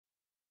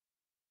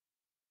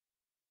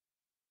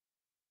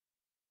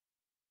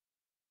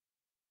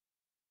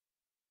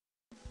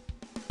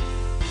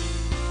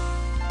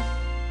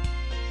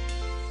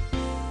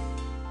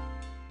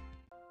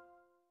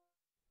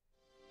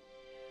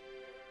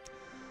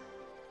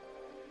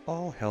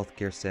All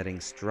healthcare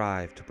settings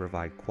strive to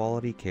provide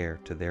quality care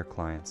to their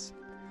clients,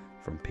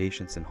 from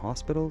patients in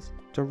hospitals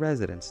to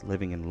residents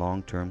living in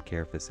long-term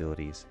care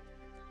facilities.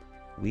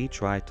 We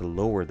try to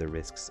lower the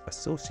risks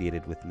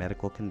associated with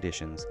medical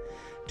conditions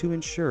to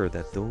ensure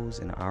that those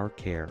in our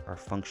care are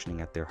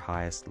functioning at their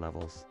highest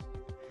levels.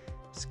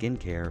 Skin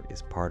care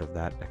is part of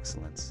that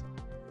excellence.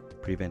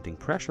 Preventing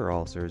pressure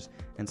ulcers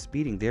and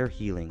speeding their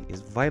healing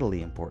is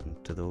vitally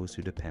important to those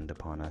who depend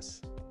upon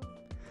us.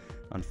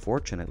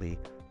 Unfortunately,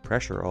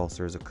 pressure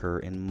ulcers occur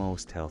in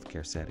most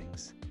healthcare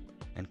settings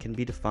and can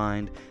be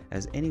defined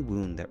as any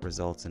wound that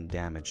results in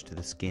damage to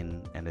the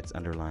skin and its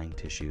underlying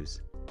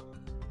tissues.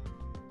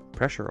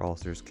 Pressure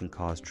ulcers can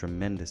cause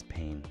tremendous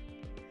pain.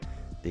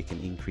 They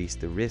can increase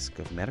the risk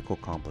of medical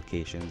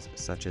complications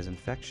such as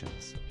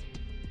infections,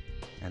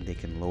 and they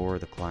can lower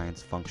the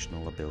client's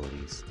functional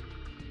abilities.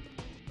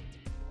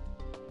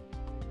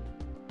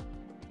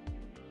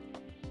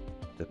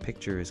 The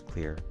picture is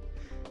clear.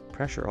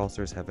 Pressure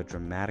ulcers have a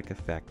dramatic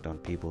effect on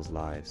people's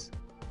lives.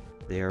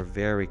 They are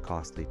very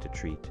costly to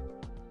treat.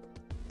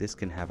 This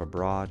can have a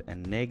broad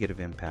and negative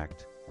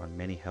impact on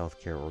many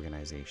healthcare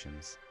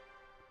organizations.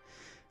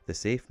 The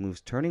Safe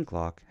Moves turning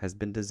clock has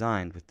been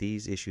designed with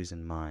these issues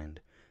in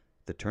mind.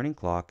 The turning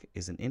clock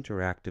is an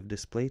interactive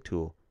display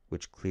tool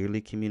which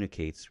clearly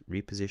communicates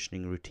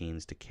repositioning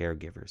routines to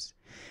caregivers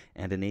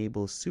and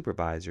enables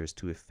supervisors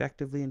to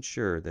effectively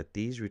ensure that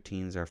these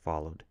routines are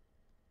followed.